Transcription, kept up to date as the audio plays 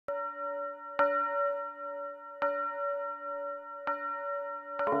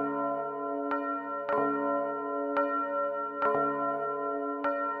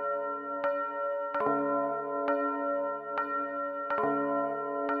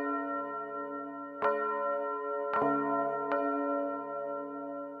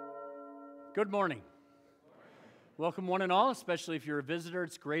Good morning. Welcome one and all, especially if you're a visitor.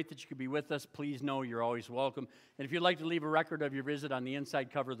 It's great that you could be with us. Please know you're always welcome. And if you'd like to leave a record of your visit, on the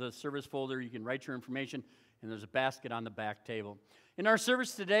inside cover of the service folder, you can write your information, and there's a basket on the back table. In our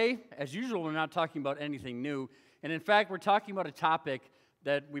service today, as usual, we're not talking about anything new. And in fact, we're talking about a topic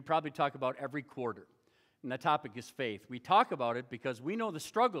that we probably talk about every quarter. And that topic is faith. We talk about it because we know the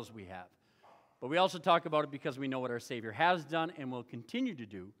struggles we have. But we also talk about it because we know what our Savior has done and will continue to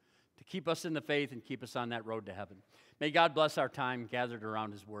do to keep us in the faith and keep us on that road to heaven. May God bless our time gathered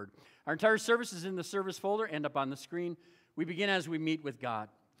around His Word. Our entire service is in the service folder and up on the screen. We begin as we meet with God.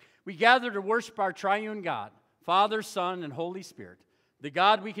 We gather to worship our triune God, Father, Son, and Holy Spirit, the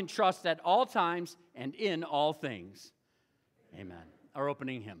God we can trust at all times and in all things. Amen. Our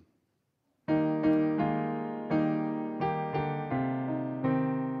opening hymn.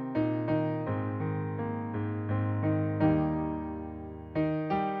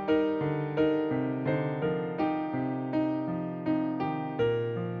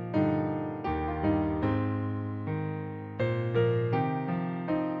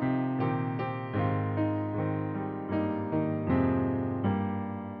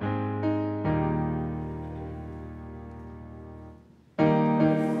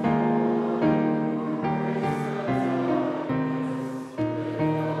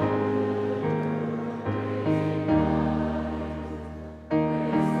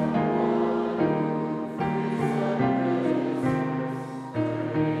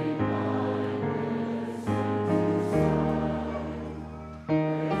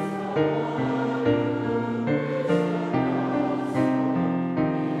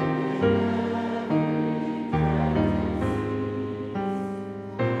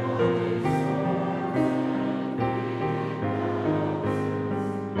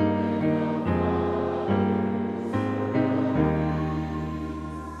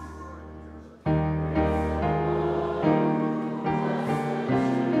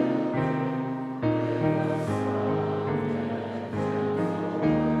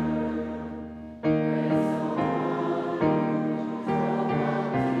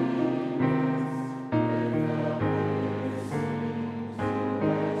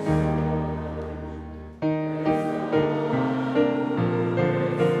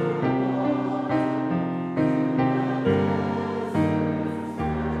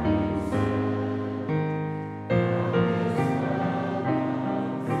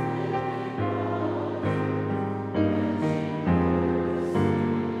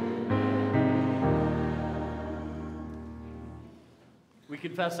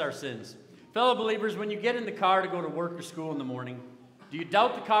 Confess our sins. Fellow believers, when you get in the car to go to work or school in the morning, do you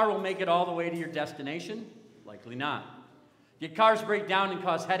doubt the car will make it all the way to your destination? Likely not. Yet cars break down and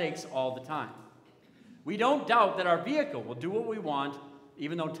cause headaches all the time. We don't doubt that our vehicle will do what we want,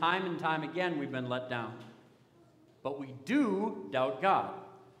 even though time and time again we've been let down. But we do doubt God,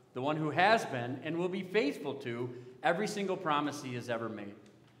 the one who has been and will be faithful to every single promise He has ever made.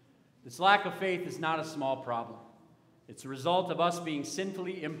 This lack of faith is not a small problem. It's a result of us being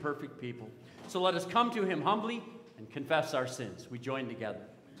sinfully imperfect people. So let us come to Him humbly and confess our sins. We join together.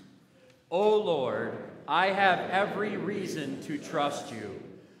 O Lord, I have every reason to trust You.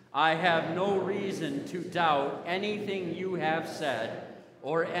 I have no reason to doubt anything You have said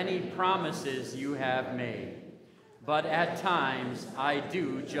or any promises You have made. But at times I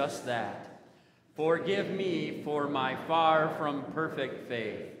do just that. Forgive me for my far from perfect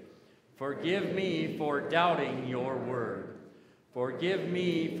faith. Forgive me for doubting Your word. Forgive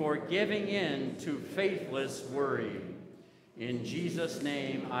me for giving in to faithless worry. In Jesus'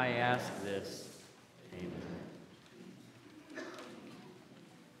 name I ask this. Amen.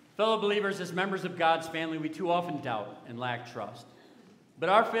 Fellow believers, as members of God's family, we too often doubt and lack trust. But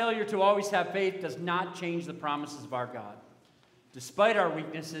our failure to always have faith does not change the promises of our God. Despite our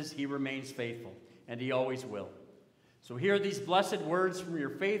weaknesses, He remains faithful, and He always will. So hear these blessed words from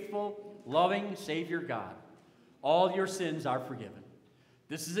your faithful, loving Savior God. All your sins are forgiven.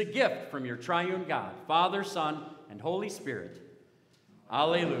 This is a gift from your triune God, Father, Son, and Holy Spirit.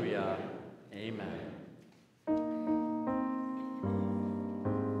 Alleluia. Amen.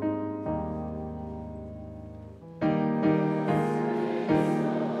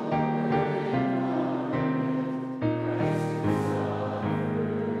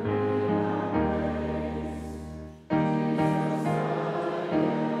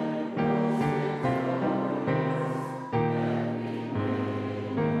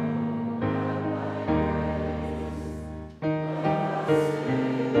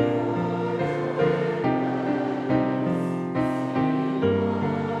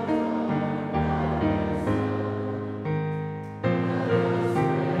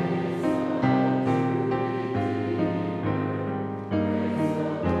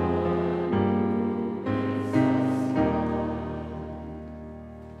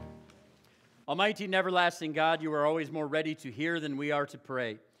 Almighty and everlasting God, you are always more ready to hear than we are to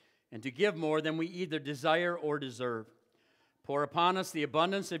pray, and to give more than we either desire or deserve. Pour upon us the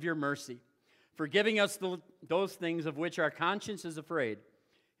abundance of your mercy, forgiving us those things of which our conscience is afraid,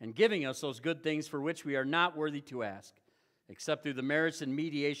 and giving us those good things for which we are not worthy to ask, except through the merits and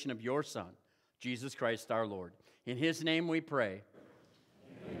mediation of your Son, Jesus Christ our Lord. In his name we pray.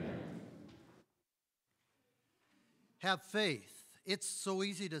 Amen. Have faith. It's so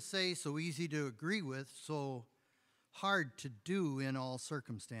easy to say, so easy to agree with, so hard to do in all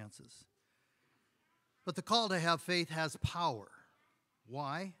circumstances. But the call to have faith has power.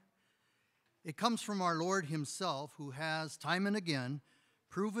 Why? It comes from our Lord himself, who has time and again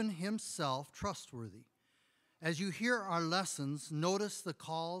proven himself trustworthy. As you hear our lessons, notice the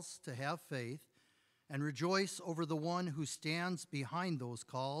calls to have faith and rejoice over the one who stands behind those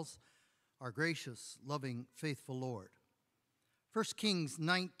calls, our gracious, loving, faithful Lord. 1 Kings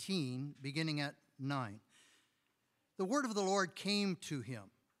 19, beginning at 9. The word of the Lord came to him.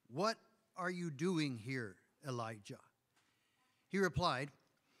 What are you doing here, Elijah? He replied,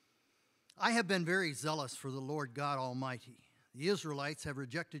 I have been very zealous for the Lord God Almighty. The Israelites have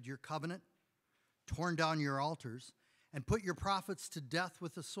rejected your covenant, torn down your altars, and put your prophets to death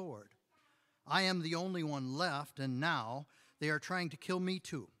with the sword. I am the only one left, and now they are trying to kill me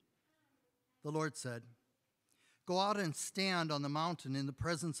too. The Lord said, Go out and stand on the mountain in the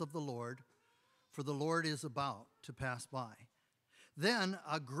presence of the Lord, for the Lord is about to pass by. Then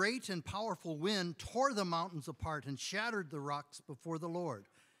a great and powerful wind tore the mountains apart and shattered the rocks before the Lord.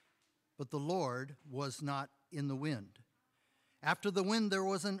 But the Lord was not in the wind. After the wind there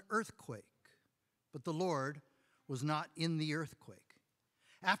was an earthquake, but the Lord was not in the earthquake.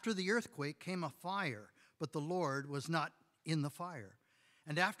 After the earthquake came a fire, but the Lord was not in the fire.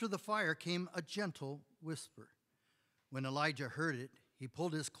 And after the fire came a gentle whisper. When Elijah heard it, he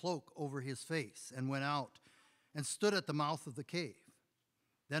pulled his cloak over his face and went out and stood at the mouth of the cave.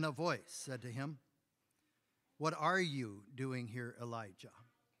 Then a voice said to him, What are you doing here, Elijah?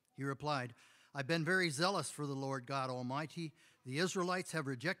 He replied, I've been very zealous for the Lord God Almighty. The Israelites have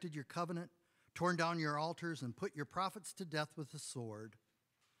rejected your covenant, torn down your altars, and put your prophets to death with the sword.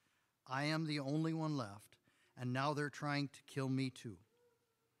 I am the only one left, and now they're trying to kill me too.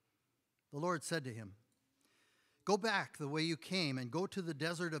 The Lord said to him, Go back the way you came and go to the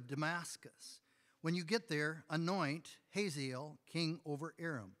desert of Damascus. When you get there, anoint Hazael king over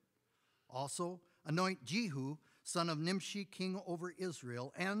Aram. Also, anoint Jehu, son of Nimshi, king over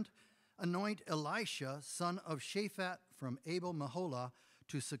Israel, and anoint Elisha, son of Shaphat from Abel-Meholah,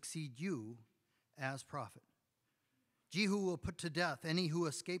 to succeed you as prophet. Jehu will put to death any who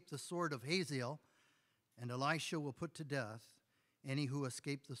escape the sword of Hazael, and Elisha will put to death any who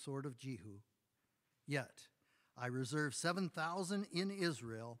escape the sword of Jehu. Yet I reserve 7,000 in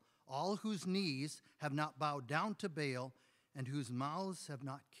Israel, all whose knees have not bowed down to Baal and whose mouths have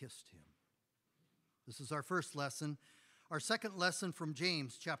not kissed him. This is our first lesson. Our second lesson from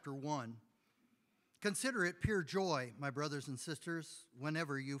James chapter 1. Consider it pure joy, my brothers and sisters,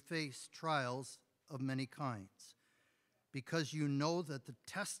 whenever you face trials of many kinds, because you know that the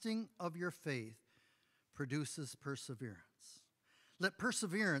testing of your faith produces perseverance. Let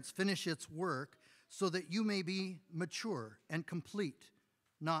perseverance finish its work so that you may be mature and complete,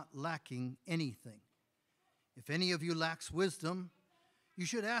 not lacking anything. If any of you lacks wisdom, you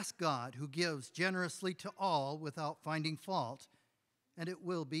should ask God, who gives generously to all without finding fault, and it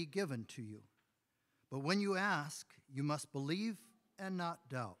will be given to you. But when you ask, you must believe and not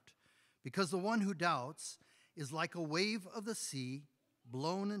doubt, because the one who doubts is like a wave of the sea,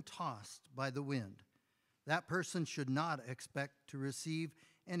 blown and tossed by the wind. That person should not expect to receive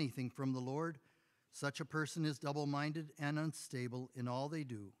anything from the Lord. Such a person is double-minded and unstable in all they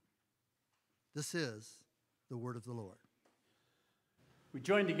do. This is the word of the Lord. We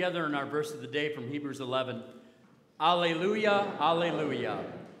join together in our verse of the day from Hebrews 11. Alleluia, alleluia.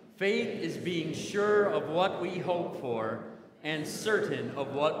 Faith is being sure of what we hope for and certain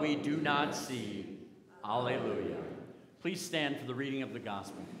of what we do not see. Alleluia. Please stand for the reading of the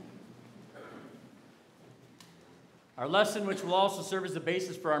gospel. Our lesson, which will also serve as the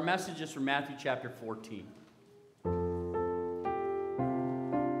basis for our message, is from Matthew chapter 14.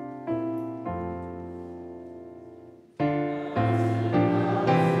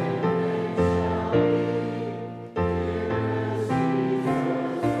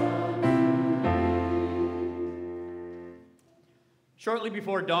 Shortly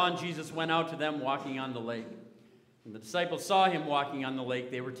before dawn, Jesus went out to them walking on the lake. When the disciples saw him walking on the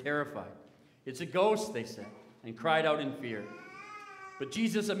lake, they were terrified. "It's a ghost," they said, and cried out in fear. But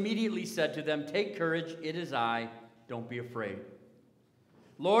Jesus immediately said to them, "Take courage, it is I, don't be afraid."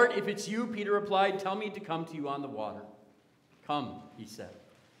 "Lord, if it's you," Peter replied, "tell me to come to you on the water." "Come," he said.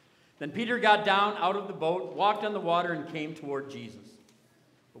 Then Peter got down out of the boat, walked on the water, and came toward Jesus.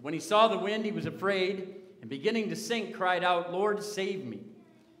 But when he saw the wind, he was afraid, and beginning to sink, cried out, "Lord, save me."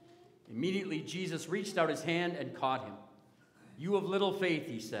 Immediately Jesus reached out his hand and caught him. "You of little faith,"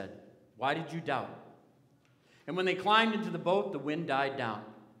 he said, "why did you doubt?" And when they climbed into the boat, the wind died down.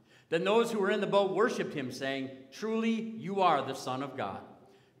 Then those who were in the boat worshipped him, saying, "Truly, you are the Son of God."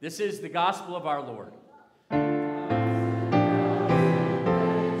 This is the gospel of our Lord.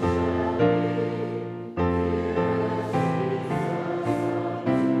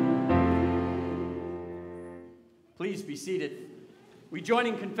 Please be seated. We join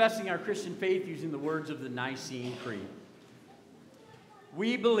in confessing our Christian faith using the words of the Nicene Creed.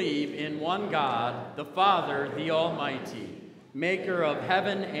 We believe in one God, the Father, the Almighty, maker of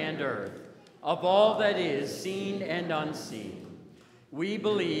heaven and earth, of all that is seen and unseen. We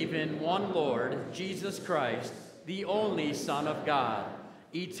believe in one Lord, Jesus Christ, the only Son of God,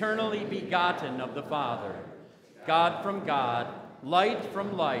 eternally begotten of the Father, God from God, light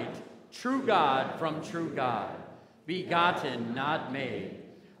from light, true God from true God, begotten, not made,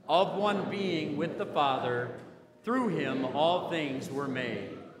 of one being with the Father. Through him all things were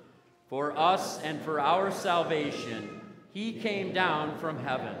made. For us and for our salvation, he came down from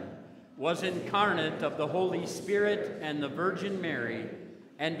heaven, was incarnate of the Holy Spirit and the Virgin Mary,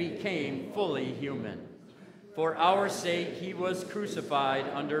 and became fully human. For our sake he was crucified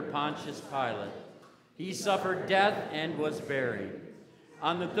under Pontius Pilate. He suffered death and was buried.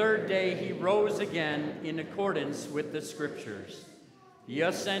 On the third day he rose again in accordance with the Scriptures. He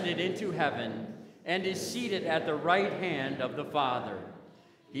ascended into heaven and is seated at the right hand of the Father.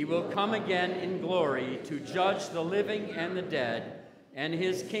 He will come again in glory to judge the living and the dead, and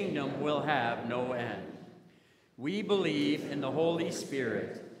his kingdom will have no end. We believe in the Holy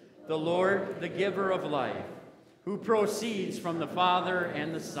Spirit, the Lord, the giver of life, who proceeds from the Father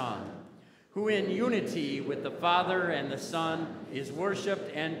and the Son, who in unity with the Father and the Son is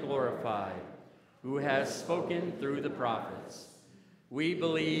worshiped and glorified, who has spoken through the prophets. We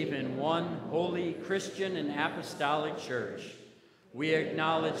believe in one holy Christian and apostolic church. We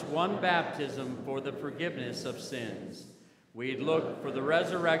acknowledge one baptism for the forgiveness of sins. We look for the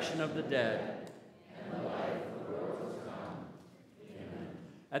resurrection of the dead and the life of the world to come. Amen.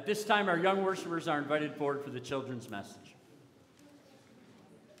 At this time, our young worshipers are invited forward for the children's message.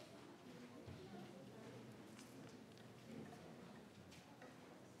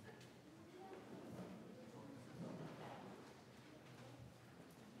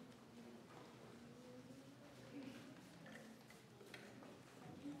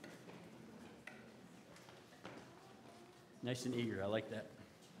 Nice and eager, I like that.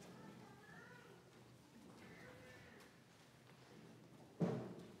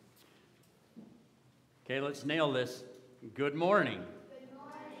 Okay, let's nail this. Good morning. Good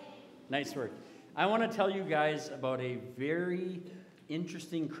morning. Nice work. I want to tell you guys about a very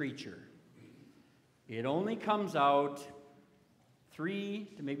interesting creature. It only comes out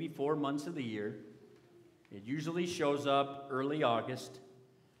 3 to maybe 4 months of the year. It usually shows up early August,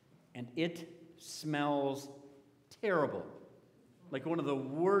 and it smells terrible. Like one of the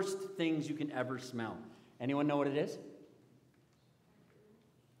worst things you can ever smell. Anyone know what it is?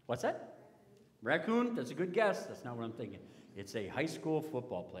 What's that? Raccoon? That's a good guess. That's not what I'm thinking. It's a high school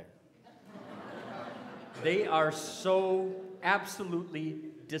football player. They are so absolutely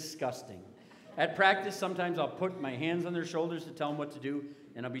disgusting. At practice, sometimes I'll put my hands on their shoulders to tell them what to do,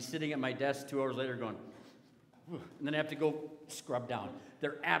 and I'll be sitting at my desk 2 hours later going, and then I have to go scrub down.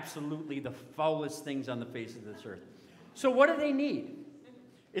 They're absolutely the foulest things on the face of this earth. So what do they need?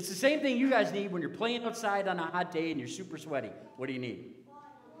 It's the same thing you guys need when you're playing outside on a hot day and you're super sweaty. What do you need?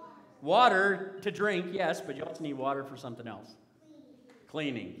 Water to drink, yes, but you also need water for something else.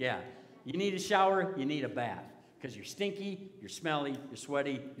 Cleaning, yeah. You need a shower, you need a bath. Because you're stinky, you're smelly, you're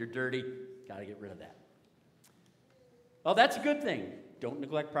sweaty, you're dirty. Got to get rid of that. Well, that's a good thing. Don't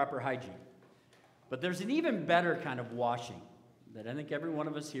neglect proper hygiene. But there's an even better kind of washing that I think every one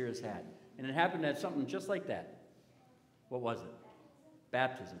of us here has had. And it happened at something just like that. What was it?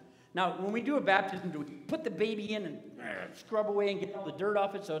 Baptism. Now, when we do a baptism, do we put the baby in and scrub away and get all the dirt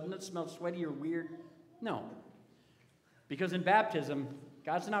off it so it doesn't smell sweaty or weird? No. Because in baptism,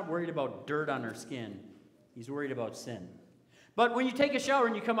 God's not worried about dirt on our skin. He's worried about sin. But when you take a shower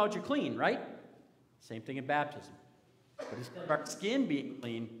and you come out, you're clean, right? Same thing in baptism. But instead of our skin being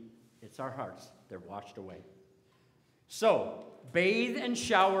clean, it's our hearts. They're washed away. So, bathe and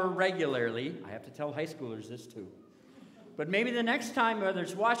shower regularly. I have to tell high schoolers this too. But maybe the next time, whether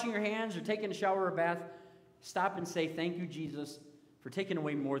it's washing your hands or taking a shower or a bath, stop and say, "Thank you, Jesus, for taking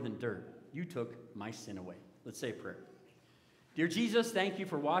away more than dirt. You took my sin away. Let's say a prayer. Dear Jesus, thank you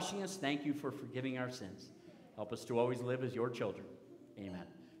for washing us. Thank you for forgiving our sins. Help us to always live as your children. Amen.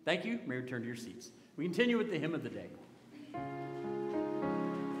 Thank you. May return to your seats. We continue with the hymn of the day.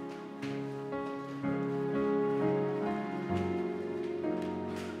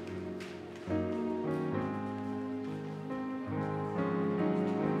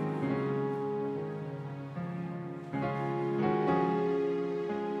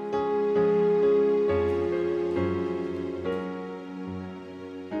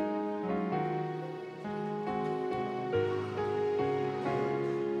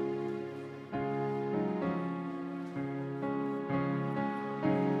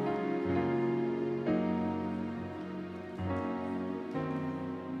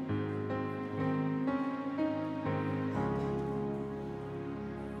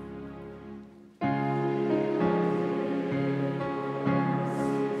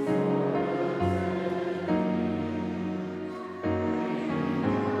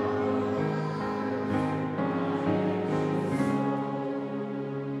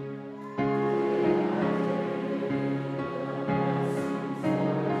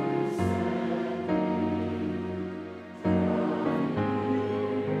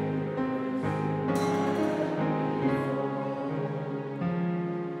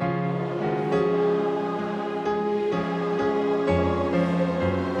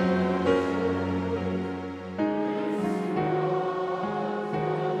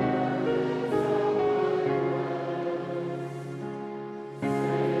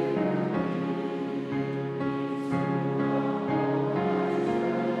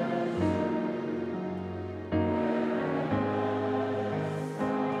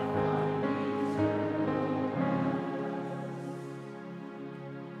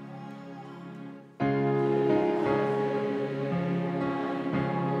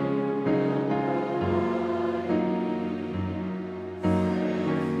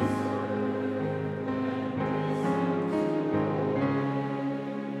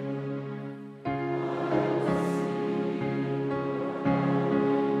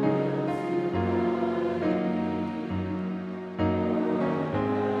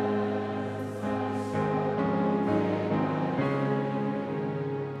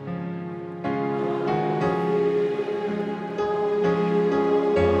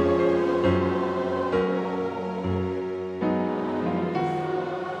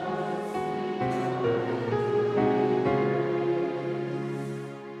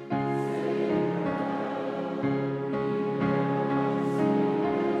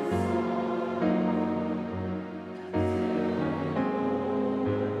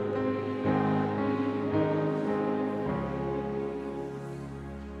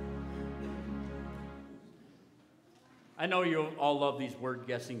 I know you all love these word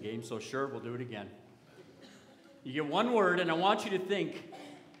guessing games, so sure, we'll do it again. You get one word, and I want you to think,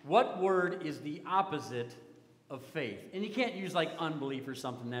 what word is the opposite of faith? And you can't use like unbelief or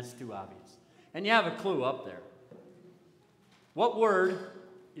something, that's too obvious. And you have a clue up there. What word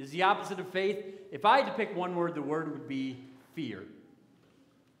is the opposite of faith? If I had to pick one word, the word would be fear.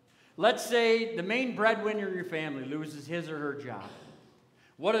 Let's say the main breadwinner in your family loses his or her job.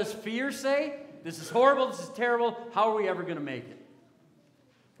 What does fear say? This is horrible, this is terrible, how are we ever going to make it?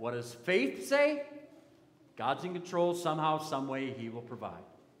 What does faith say? God's in control, somehow, some way, he will provide.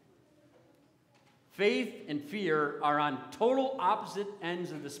 Faith and fear are on total opposite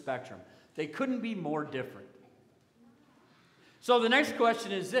ends of the spectrum. They couldn't be more different. So the next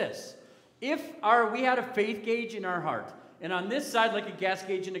question is this. If we had a faith gauge in our heart, and on this side, like a gas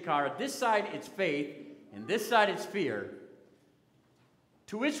gauge in a car, at this side it's faith, and this side it's fear,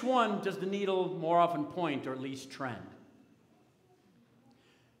 to which one does the needle more often point, or at least trend?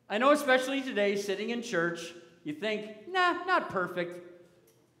 I know especially today, sitting in church, you think, nah, not perfect,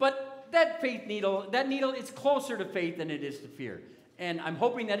 but that needle, it's closer to faith than it is to fear. And I'm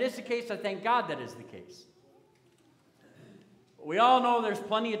hoping that is the case. I thank God that is the case. We all know there's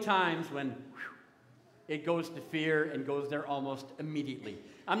plenty of times when it goes to fear and goes there almost immediately.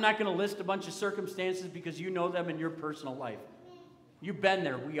 I'm not going to list a bunch of circumstances because you know them in your personal life. You've been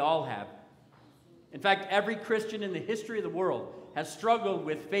there. We all have. In fact, every Christian in the history of the world has struggled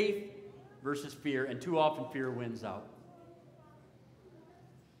with faith versus fear, and too often fear wins out.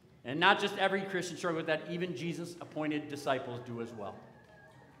 And not just every Christian struggles with that, even Jesus-appointed disciples do as well.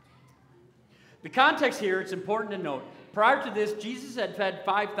 The context here, it's important to note, prior to this, Jesus had fed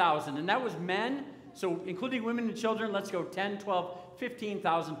 5,000, and that was men, so including women and children, let's go 10, 12,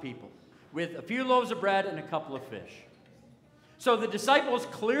 15,000 people, with a few loaves of bread and a couple of fish. So the disciples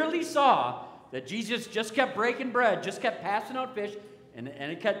clearly saw that Jesus just kept breaking bread, just kept passing out fish, And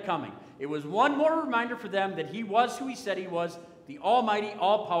it kept coming. It was one more reminder for them that he was who he said he was, the almighty,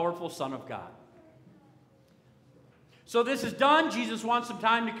 all-powerful Son of God. So this is done. Jesus wants some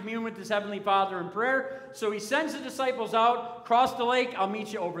time to commune with his heavenly Father in prayer. So he sends the disciples out, cross the lake, I'll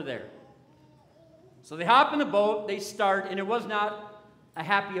meet you over there. So they hop in the boat, they start, and it was not a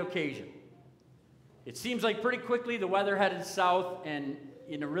happy occasion. It seems like pretty quickly the weather headed south and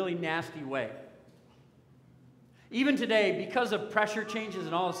in a really nasty way. Even today, because of pressure changes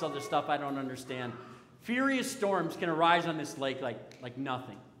and all this other stuff I don't understand, furious storms can arise on this lake like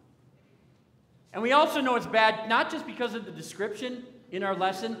nothing. And we also know it's bad, not just because of the description in our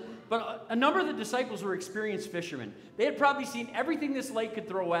lesson, but a number of the disciples were experienced fishermen. They had probably seen everything this lake could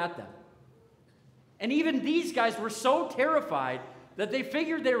throw at them. And even these guys were so terrified that they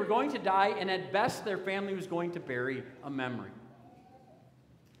figured they were going to die, and at best their family was going to bury a memory.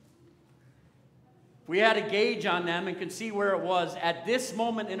 If we had a gauge on them and could see where it was at this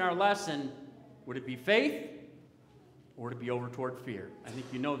moment in our lesson, would it be faith or would it be over toward fear? I think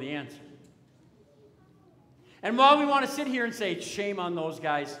you know the answer. And while we want to sit here and say, shame on those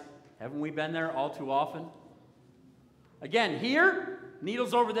guys, haven't we been there all too often? Again, here,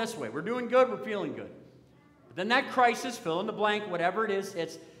 needle's over this way. We're doing good, we're feeling good. But then that crisis, fill in the blank, whatever it is,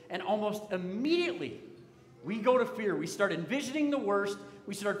 hits, and almost immediately we go to fear. We start envisioning the worst.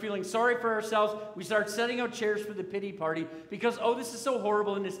 We start feeling sorry for ourselves. We start setting out chairs for the pity party because, oh, this is so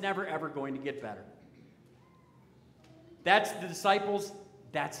horrible and it's never, ever going to get better. That's the disciples.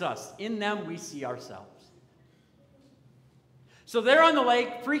 That's us. In them, we see ourselves. So they're on the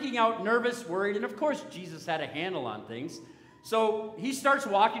lake, freaking out, nervous, worried, and of course, Jesus had a handle on things. So he starts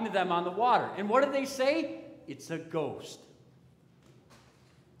walking to them on the water. And what do they say? It's a ghost.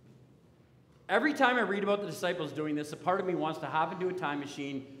 Every time I read about the disciples doing this, a part of me wants to hop into a time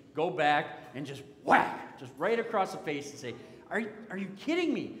machine, go back, and just whack, just right across the face and say, are you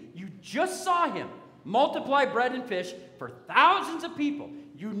kidding me? You just saw him multiply bread and fish for thousands of people.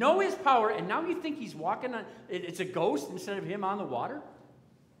 You know his power, and now you think he's walking on, it's a ghost instead of him on the water?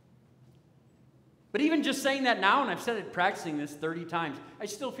 But even just saying that now, and I've said it practicing this 30 times, I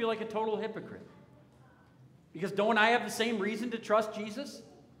still feel like a total hypocrite. Because don't I have the same reason to trust Jesus?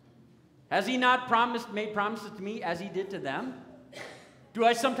 Has he not made promises to me as he did to them? Do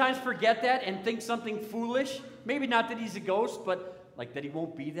I sometimes forget that and think something foolish? Maybe not that he's a ghost, but like that he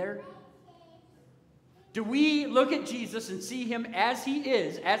won't be there? Do we look at Jesus and see him as he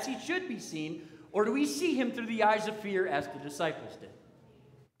is, as he should be seen, or do we see him through the eyes of fear as the disciples did?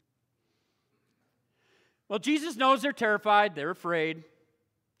 Well, Jesus knows they're terrified, they're afraid.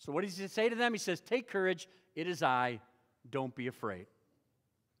 So what does he say to them? He says, take courage, it is I, don't be afraid.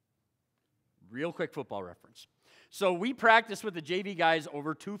 Real quick football reference. So we practice with the JV guys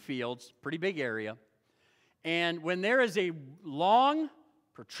over 2 fields, pretty big area. And when there is a long,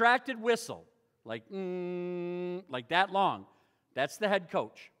 protracted whistle, like that long, that's the head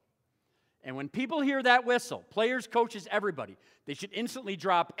coach. And when people hear that whistle, players, coaches, everybody, they should instantly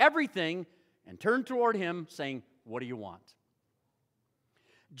drop everything and turn toward him saying, what do you want?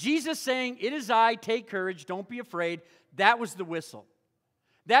 Jesus saying, it is I, take courage, don't be afraid, that was the whistle.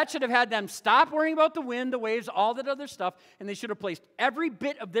 That should have had them stop worrying about the wind, the waves, all that other stuff, and they should have placed every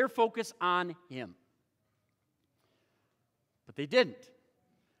bit of their focus on him. But they didn't.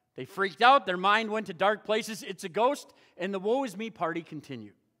 They freaked out, their mind went to dark places, it's a ghost, and the woe is me party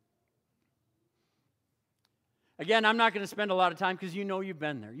continued. Again, I'm not going to spend a lot of time because you know you've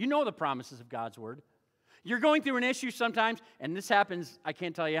been there. You know the promises of God's word. You're going through an issue sometimes, and this happens, I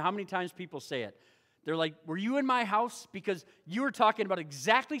can't tell you how many times people say it. They're like, were you in my house? Because you were talking about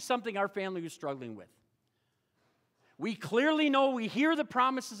exactly something our family was struggling with. We clearly know, we hear the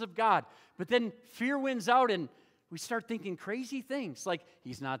promises of God, but then fear wins out and we start thinking crazy things like,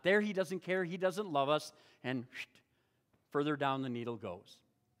 he's not there, he doesn't care, he doesn't love us, and further down the needle goes.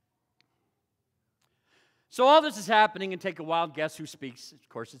 So all this is happening, and take a wild guess who speaks. Of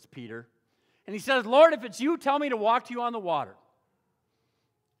course, it's Peter. And he says, Lord, if it's you, tell me to walk to you on the water.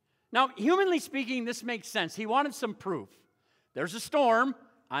 Now, humanly speaking, this makes sense. He wanted some proof. There's a storm.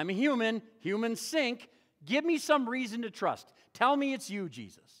 I'm a human. Humans sink. Give me some reason to trust. Tell me it's you,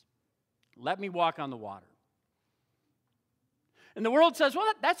 Jesus. Let me walk on the water. And the world says, well,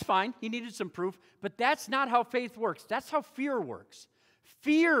 that's fine. He needed some proof. But that's not how faith works. That's how fear works.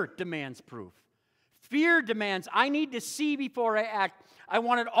 Fear demands proof. Fear demands, I need to see before I act. I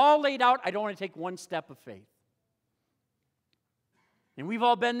want it all laid out. I don't want to take one step of faith. And we've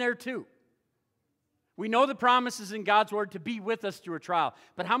all been there too. We know the promises in God's word to be with us through a trial.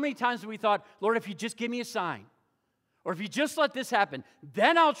 But how many times have we thought, Lord, if you just give me a sign, or if you just let this happen,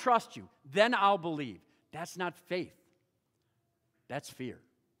 then I'll trust you. Then I'll believe. That's not faith. That's fear.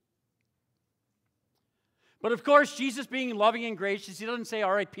 But of course, Jesus being loving and gracious, he doesn't say,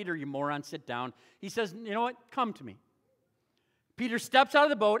 all right, Peter, you moron, sit down. He says, you know what? Come to me. Peter steps out of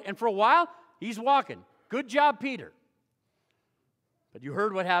the boat, and for a while, he's walking. Good job, Peter. But you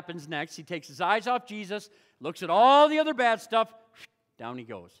heard what happens next. He takes his eyes off Jesus, looks at all the other bad stuff, down he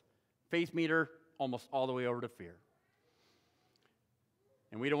goes. Faith meter almost all the way over to fear.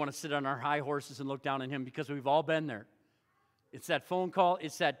 And we don't want to sit on our high horses and look down on him because we've all been there. It's that phone call,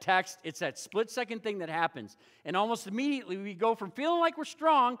 it's that text, it's that split-second thing that happens. And almost immediately we go from feeling like we're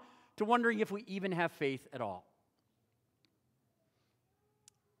strong to wondering if we even have faith at all.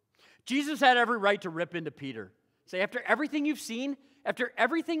 Jesus had every right to rip into Peter. Say, after everything you've seen, after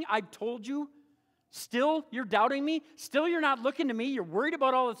everything I've told you, still you're doubting me? Still you're not looking to me? You're worried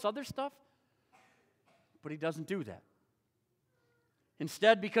about all this other stuff? But he doesn't do that.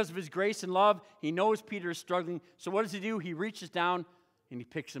 Instead, because of his grace and love, he knows Peter is struggling. So what does he do? He reaches down and he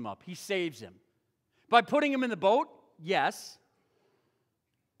picks him up. He saves him. By putting him in the boat? Yes.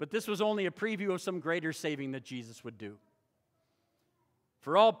 But this was only a preview of some greater saving that Jesus would do.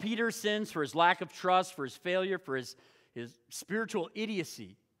 For all Peter's sins, for his lack of trust, for his failure, for his spiritual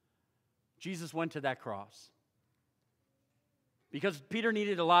idiocy, Jesus went to that cross. Because Peter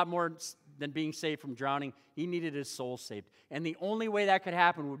needed a lot more than being saved from drowning. He needed his soul saved. And the only way that could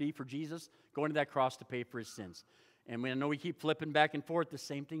happen would be for Jesus going to that cross to pay for his sins. And I know we keep flipping back and forth. The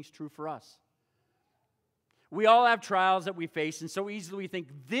same thing's true for us. We all have trials that we face, and so easily we think,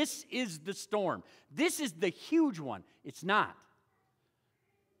 this is the storm. This is the huge one. It's not.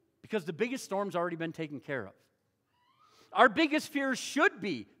 Because the biggest storm's already been taken care of. Our biggest fear should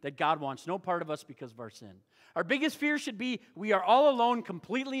be that God wants no part of us because of our sin. Our biggest fear should be we are all alone,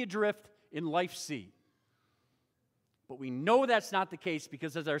 completely adrift in life's sea. But we know that's not the case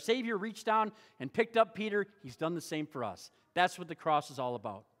because as our Savior reached down and picked up Peter, he's done the same for us. That's what the cross is all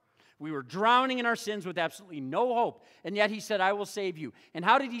about. We were drowning in our sins with absolutely no hope, and yet he said, I will save you. And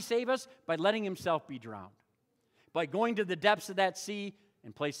how did he save us? By letting himself be drowned. By going to the depths of that sea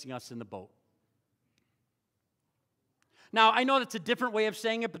and placing us in the boat. Now, I know that's a different way of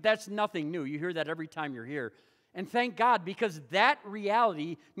saying it, but that's nothing new. You hear that every time you're here. And thank God, because that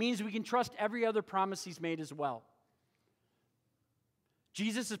reality means we can trust every other promise he's made as well.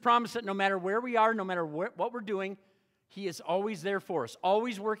 Jesus has promised that no matter where we are, no matter what we're doing, he is always there for us,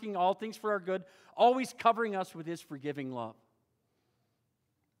 always working all things for our good, always covering us with his forgiving love.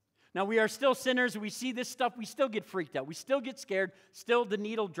 Now, we are still sinners. We see this stuff. We still get freaked out. We still get scared. Still, the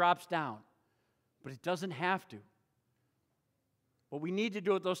needle drops down. But it doesn't have to. What we need to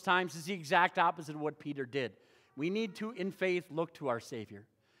do at those times is the exact opposite of what Peter did. We need to, in faith, look to our Savior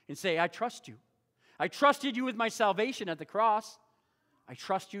and say, I trust you. I trusted you with my salvation at the cross. I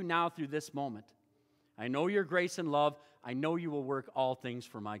trust you now through this moment. I know your grace and love. I know you will work all things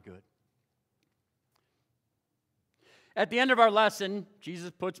for my good. At the end of our lesson,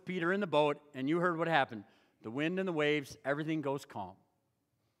 Jesus puts Peter in the boat, and you heard what happened. The wind and the waves, everything goes calm.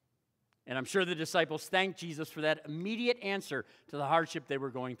 And I'm sure the disciples thanked Jesus for that immediate answer to the hardship they were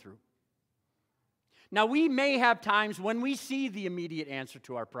going through. Now, we may have times when we see the immediate answer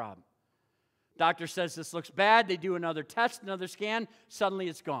to our problem. Doctor says this looks bad. They do another test, another scan. Suddenly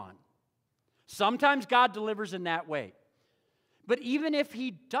it's gone. Sometimes God delivers in that way. But even if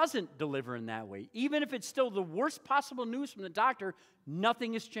he doesn't deliver in that way, even if it's still the worst possible news from the doctor,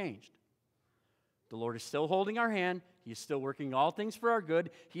 nothing has changed. The Lord is still holding our hand. He is still working all things for our good.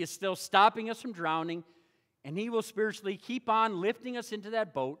 He is still stopping us from drowning. And he will spiritually keep on lifting us into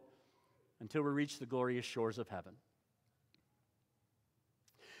that boat until we reach the glorious shores of heaven.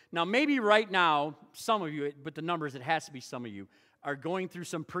 Now, maybe right now, some of you, but the numbers, it has to be some of you, are going through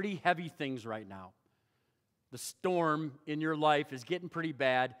some pretty heavy things right now. The storm in your life is getting pretty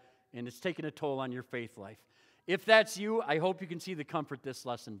bad, and it's taking a toll on your faith life. If that's you, I hope you can see the comfort this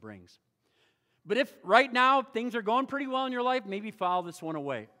lesson brings. But if right now things are going pretty well in your life, maybe file this one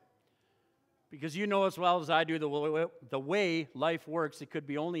away. Because you know as well as I do the way life works, it could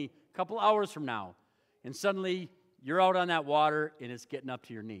be only a couple hours from now, and suddenly you're out on that water and it's getting up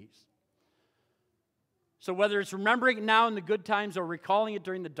to your knees. So whether it's remembering it now in the good times or recalling it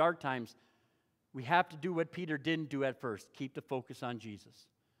during the dark times, we have to do what Peter didn't do at first. Keep the focus on Jesus.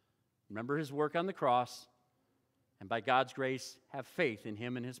 Remember his work on the cross, and by God's grace, have faith in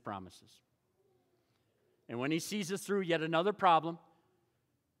him and his promises. And when he sees us through yet another problem,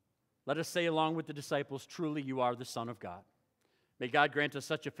 let us say along with the disciples, truly you are the Son of God. May God grant us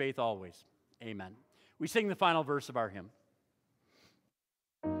such a faith always. Amen. We sing the final verse of our hymn.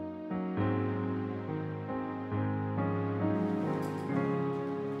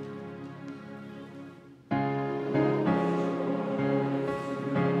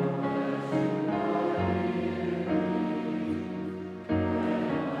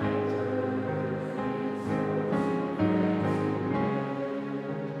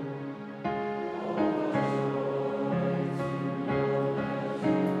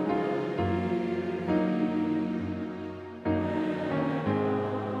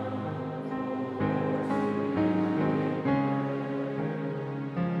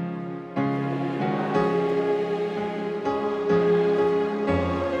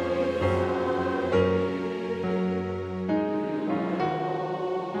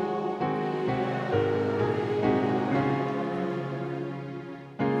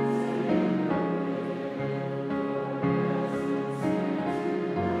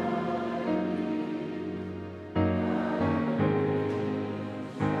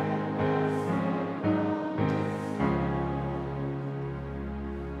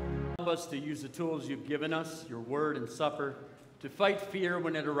 us to use the tools you've given us, your word and supper, to fight fear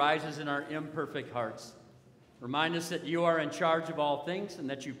when it arises in our imperfect hearts. Remind us that you are in charge of all things and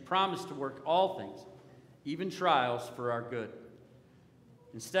that you promise to work all things, even trials, for our good.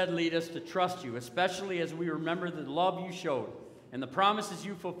 Instead, lead us to trust you, especially as we remember the love you showed and the promises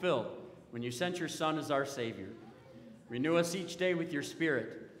you fulfilled when you sent your Son as our Savior. Renew us each day with your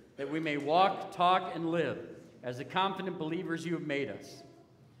Spirit, that we may walk, talk, and live as the confident believers you have made us.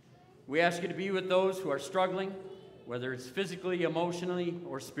 We ask you to be with those who are struggling, whether it's physically, emotionally,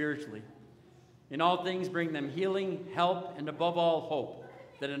 or spiritually. In all things, bring them healing, help, and above all, hope,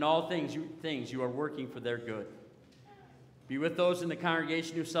 that in all things you are working for their good. Be with those in the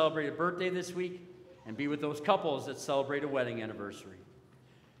congregation who celebrate a birthday this week, and be with those couples that celebrate a wedding anniversary.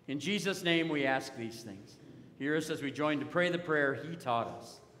 In Jesus' name we ask these things. Hear us as we join to pray the prayer he taught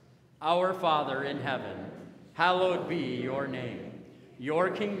us. Our Father in heaven, hallowed be your name. Your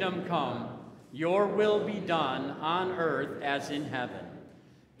kingdom come, your will be done on earth as in heaven.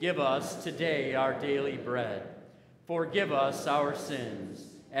 Give us today our daily bread. Forgive us our sins,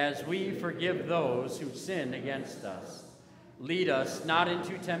 as we forgive those who sin against us. Lead us not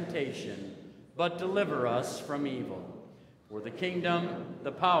into temptation, but deliver us from evil. For the kingdom,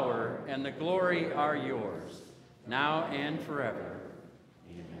 the power, and the glory are yours, now and forever.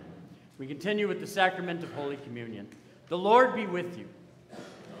 Amen. We continue with the sacrament of Holy Communion. The Lord be with you. And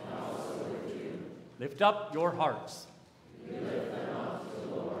also with you. Lift up your hearts. We lift them up to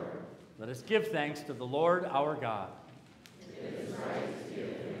the Lord. Let us give thanks to the Lord our God. It is right to give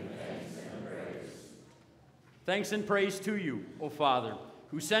him thanks and praise. Thanks and praise to you, O Father,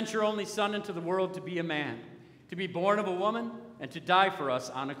 who sent your only Son into the world to be a man, to be born of a woman, and to die for us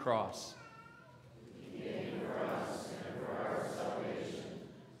on a cross. He came for us and for our salvation.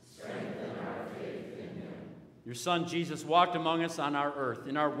 Strengthen our faith in him. Your Son, Jesus, walked among us on our earth,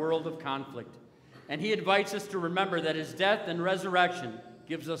 in our world of conflict, and he invites us to remember that his death and resurrection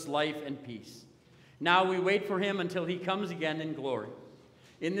gives us life and peace. Now we wait for him until he comes again in glory.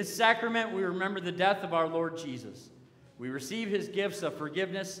 In this sacrament, we remember the death of our Lord Jesus. We receive his gifts of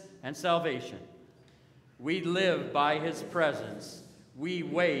forgiveness and salvation. We live by his presence. We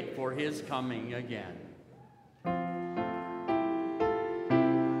wait for his coming again.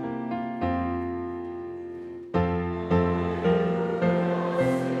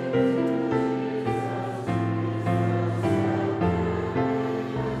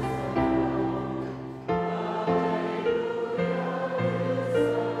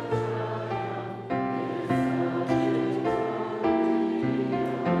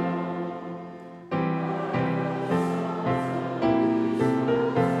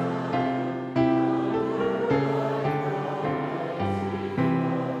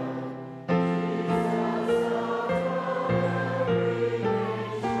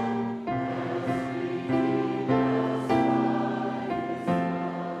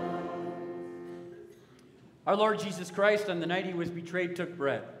 Our Lord Jesus Christ, on the night he was betrayed, took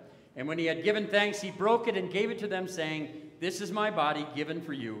bread. And when he had given thanks, he broke it and gave it to them, saying, "This is my body given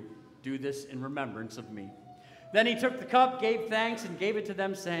for you. Do this in remembrance of me." Then he took the cup, gave thanks, and gave it to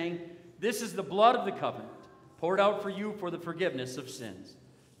them, saying, "This is the blood of the covenant, poured out for you for the forgiveness of sins.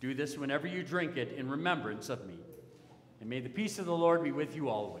 Do this whenever you drink it in remembrance of me." And may the peace of the Lord be with you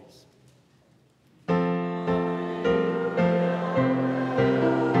always.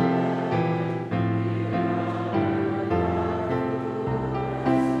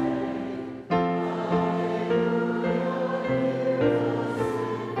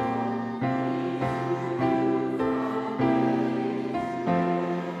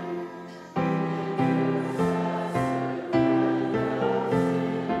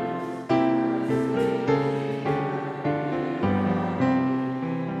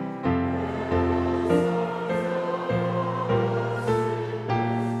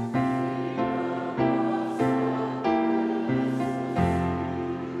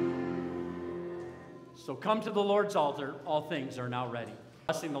 So come to the Lord's altar. All things are now ready.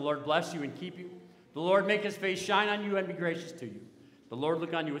 Blessing, the Lord bless you and keep you. The Lord make his face shine on you and be gracious to you. The Lord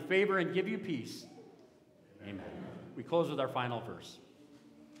look on you with favor and give you peace. Amen. We close with our final verse.